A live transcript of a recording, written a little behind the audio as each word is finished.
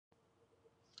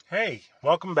Hey,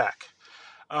 welcome back.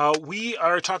 We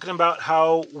are talking about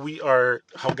how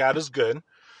God is good,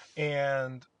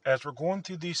 and as we're going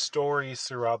through these stories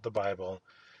throughout the Bible,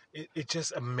 it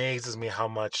just amazes me how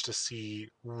much to see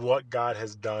what God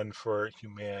has done for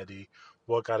humanity,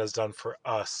 what God has done for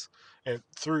us, and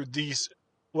through these,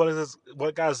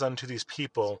 what God has done to these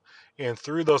people, and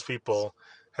through those people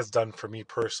has done for me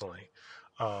personally.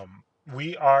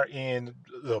 We are in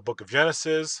the book of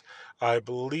Genesis. I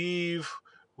believe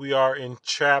we are in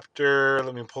chapter,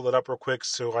 let me pull it up real quick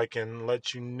so I can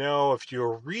let you know if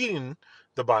you're reading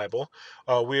the Bible.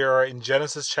 We are in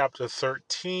Genesis chapter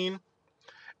 13,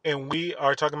 and we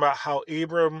are talking about how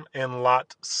Abram and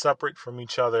Lot separate from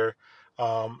each other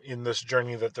in this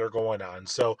journey that they're going on.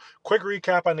 So, quick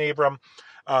recap on Abram.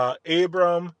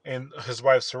 Abram and his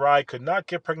wife Sarai could not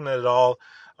get pregnant at all.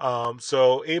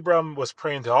 So Abram was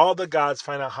praying to all the gods,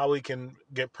 find out how he can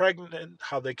get pregnant,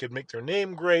 how they could make their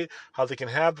name great, how they can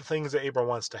have the things that Abram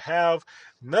wants to have.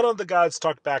 None of the gods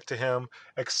talked back to him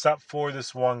except for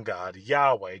this one God,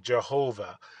 Yahweh,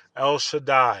 Jehovah, El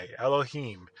Shaddai,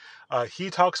 Elohim.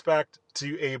 He talks back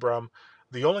to Abram,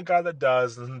 the only God that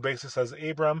does, and basically says,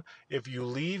 Abram, if you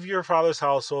leave your father's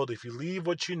household, if you leave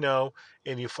what you know,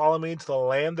 and you follow me to the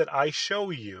land that I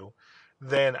show you,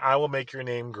 then I will make your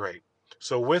name great.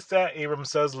 So with that, Abram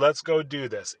says, let's go do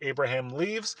this. Abraham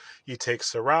leaves. He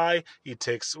takes Sarai. He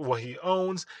takes what he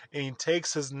owns, and he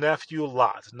takes his nephew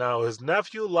Lot. Now, his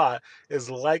nephew Lot is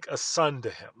like a son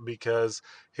to him because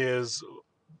his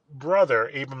brother,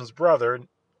 Abram's brother,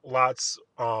 Lot's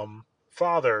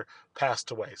father, passed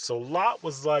away. So Lot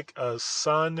was like a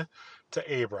son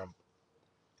to Abram.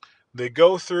 They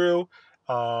go through.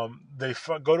 They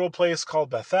go to a place called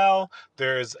Bethel.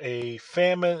 There's a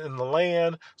famine in the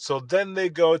land. So then they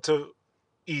go to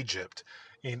Egypt.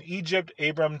 In Egypt,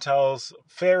 Abram tells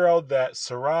Pharaoh that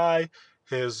Sarai,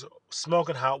 his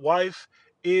smoking hot wife,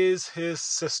 is his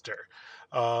sister.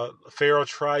 Pharaoh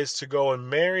tries to go and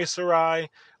marry Sarai.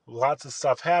 Lots of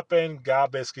stuff happened.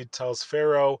 God basically tells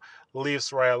Pharaoh, leave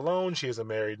Sarai alone. She is a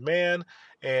married man.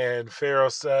 And Pharaoh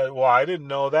said, well, I didn't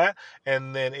know that.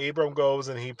 And then Abram goes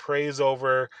and he prays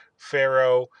over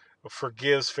Pharaoh,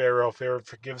 forgives Pharaoh. Pharaoh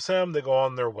forgives him. They go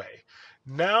on their way.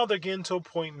 Now they're getting to a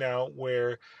point now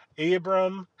where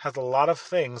Abram has a lot of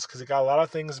things because he got a lot of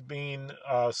things being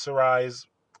Sarai's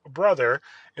brother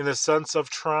in the sense of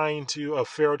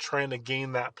Pharaoh trying to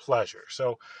gain that pleasure.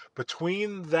 So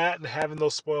between that and having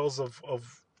those spoils of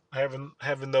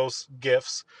having those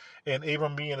gifts, and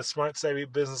Abram being a smart, savvy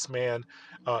businessman,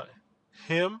 uh,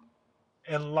 him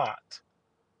and Lot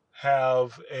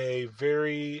have a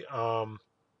very him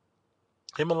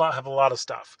and Lot have a lot of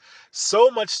stuff.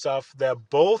 So much stuff that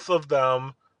both of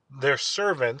them, their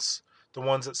servants, the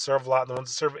ones that serve Lot and the ones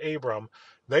that serve Abram,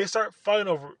 they start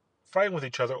fighting with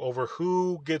each other over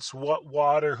who gets what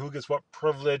water, who gets what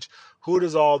privilege, who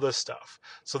does all this stuff.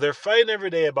 So they're fighting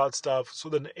every day about stuff. So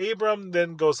then Abram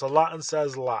then goes to Lot and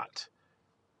says, Lot,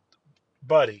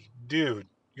 buddy, dude,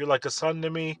 you're like a son to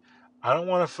me. I don't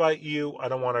want to fight you. I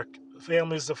don't want our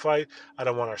families to fight. I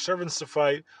don't want our servants to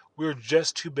fight. We're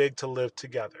just too big to live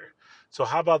together. So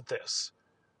how about this?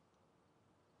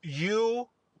 You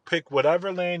pick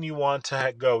whatever land you want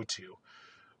to go to,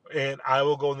 and I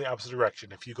will go in the opposite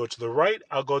direction. If you go to the right,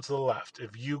 I'll go to the left.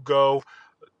 If you go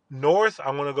north, I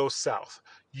want to go south.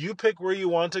 You pick where you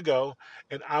want to go,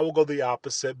 and I will go the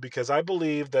opposite because I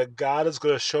believe that God is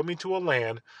going to show me to a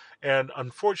land, and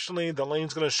unfortunately, the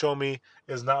lane's going to show me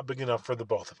is not big enough for the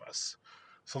both of us.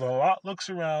 So then Lot looks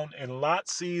around, and Lot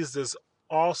sees this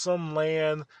awesome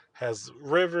land, has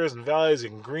rivers and valleys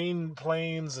and green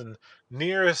plains, and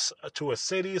nearest to a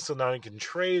city, so now he can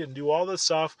trade and do all this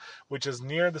stuff, which is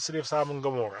near the city of Sodom and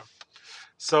Gomorrah.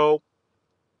 So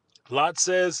Lot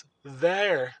says,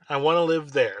 there, I want to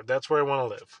live there. That's where I want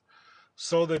to live.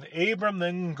 So then Abram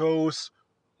then goes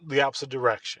the opposite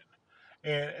direction.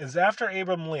 And it's after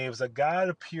Abram leaves that God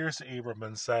appears to Abram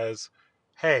and says,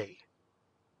 hey,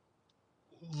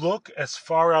 look as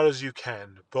far out as you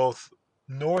can, both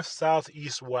north, south,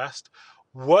 east, west.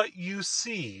 What you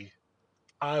see,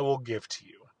 I will give to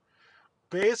you.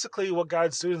 Basically, what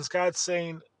God's doing is God's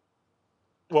saying,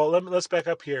 well, let's back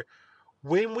up here.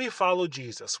 When we follow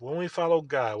Jesus, when we follow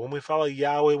God, when we follow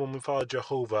Yahweh, when we follow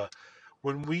Jehovah,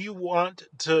 when we want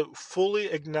to fully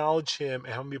acknowledge Him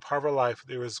and Him be part of our life,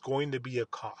 there is going to be a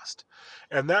cost.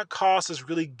 And that cost is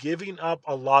really giving up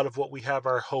a lot of what we have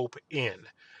our hope in.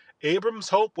 Abram's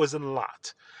hope was in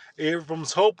Lot.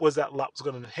 Abram's hope was that Lot was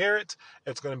going to inherit.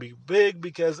 It's going to be big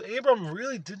because Abram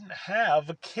really didn't have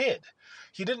a kid.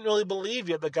 He didn't really believe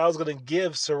yet that God was going to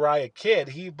give Sarai a kid.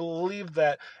 He believed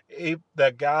that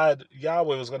God,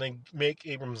 Yahweh, was going to make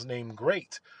Abram's name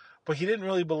great. But he didn't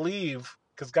really believe,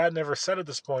 because God never said at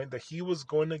this point, that he was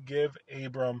going to give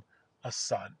Abram a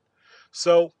son.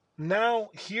 So now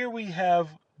here we have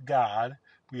God,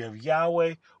 we have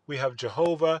Yahweh, we have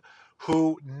Jehovah,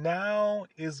 who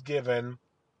is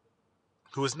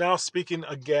now speaking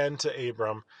again to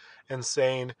Abram and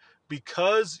saying,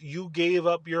 because you gave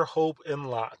up your hope in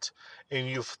Lot and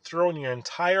you've thrown your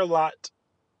entire lot,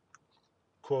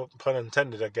 quote, pun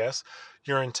intended, I guess,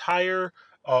 your entire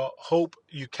hope,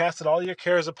 you casted all your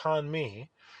cares upon me.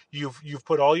 You've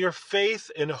put all your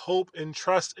faith and hope and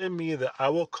trust in me that I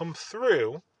will come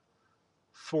through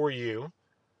for you.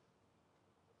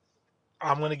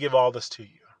 I'm going to give all this to you.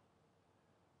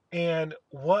 And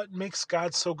what makes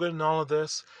God so good in all of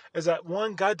this is that,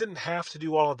 one, God didn't have to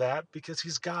do all of that because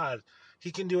he's God. He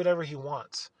can do whatever he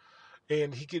wants.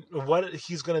 And what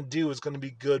he's going to do is going to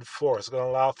be good for us. It's going to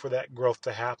allow for that growth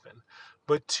to happen.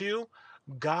 But two,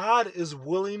 God is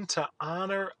willing to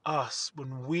honor us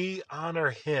when we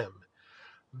honor him.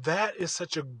 That is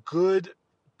such a good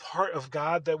part of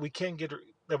God that we can't get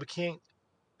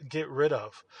rid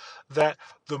of. That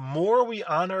the more we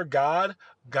honor God,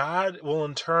 God will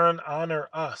in turn honor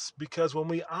us. Because when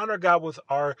we honor God with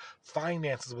our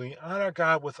finances, when we honor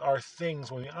God with our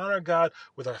things, when we honor God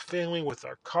with our family, with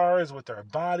our cars, with our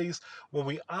bodies, when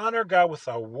we honor God with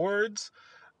our words,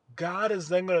 God is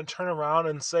then going to turn around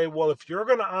and say, well, if you're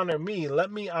going to honor me,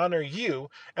 let me honor you.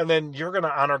 And then you're going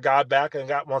to honor God back, and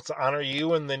God wants to honor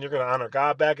you. And then you're going to honor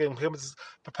God back. And it's this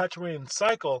perpetuating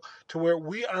cycle to where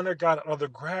we honor God out of the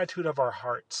gratitude of our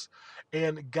hearts.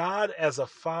 And God, as a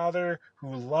father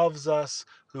who loves us,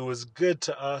 who is good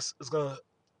to us,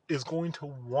 is going to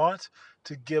want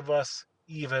to give us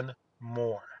even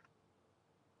more.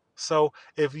 So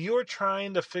if you're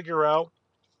trying to figure out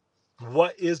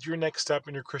what is your next step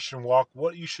in your Christian walk,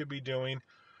 what you should be doing,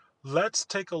 let's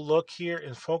take a look here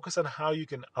and focus on how you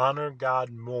can honor God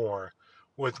more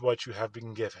with what you have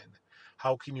been given.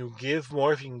 How can you give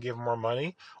more? If you can give more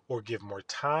money, or give more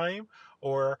time,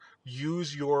 or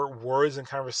use your words and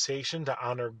conversation to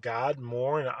honor God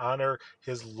more and honor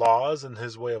his laws and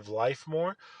his way of life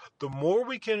more. The more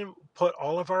we can put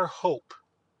all of our hope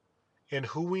and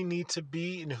who we need to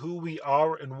be and who we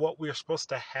are and what we're supposed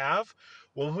to have,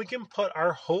 when we can put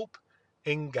our hope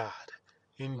in God,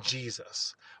 in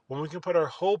Jesus, when we can put our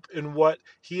hope in what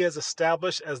he has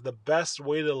established as the best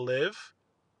way to live,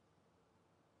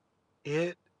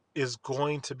 it is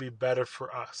going to be better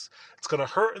for us. It's going to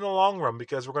hurt in the long run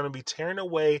because we're going to be tearing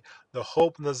away the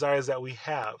hope and desires that we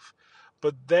have.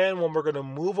 But then when we're going to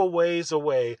move a ways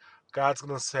away, God's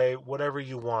going to say, whatever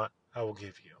you want, I will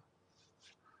give you.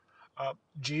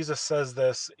 Jesus says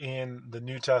this in the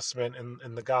New Testament,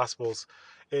 in the Gospels,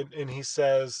 and he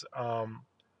says,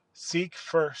 seek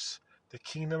first the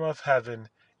kingdom of heaven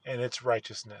and its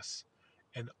righteousness,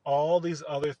 and all these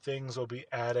other things will be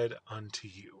added unto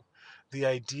you. The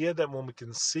idea that when we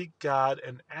can seek God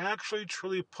and actually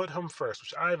truly put him first,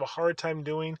 which I have a hard time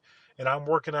doing, and I'm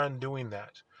working on doing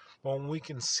that. When we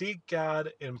can seek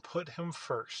God and put him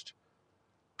first,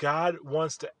 God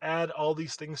wants to add all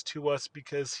these things to us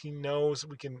because he knows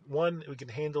we can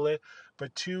handle it,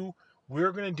 but two,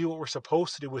 we're going to do what we're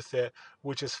supposed to do with it,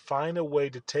 which is find a way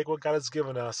to take what God has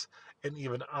given us and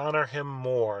even honor him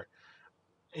more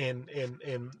and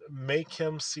make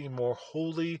him seem more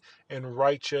holy and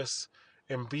righteous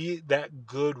and be that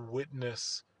good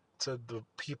witness to the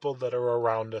people that are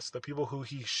around us, the people who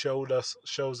he shows us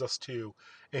to,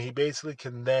 and he basically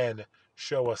can then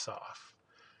show us off.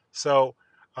 So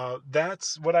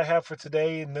that's what I have for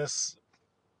today in this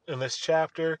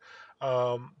chapter.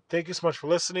 Thank you so much for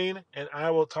listening, and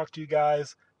I will talk to you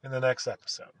guys in the next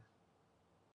episode.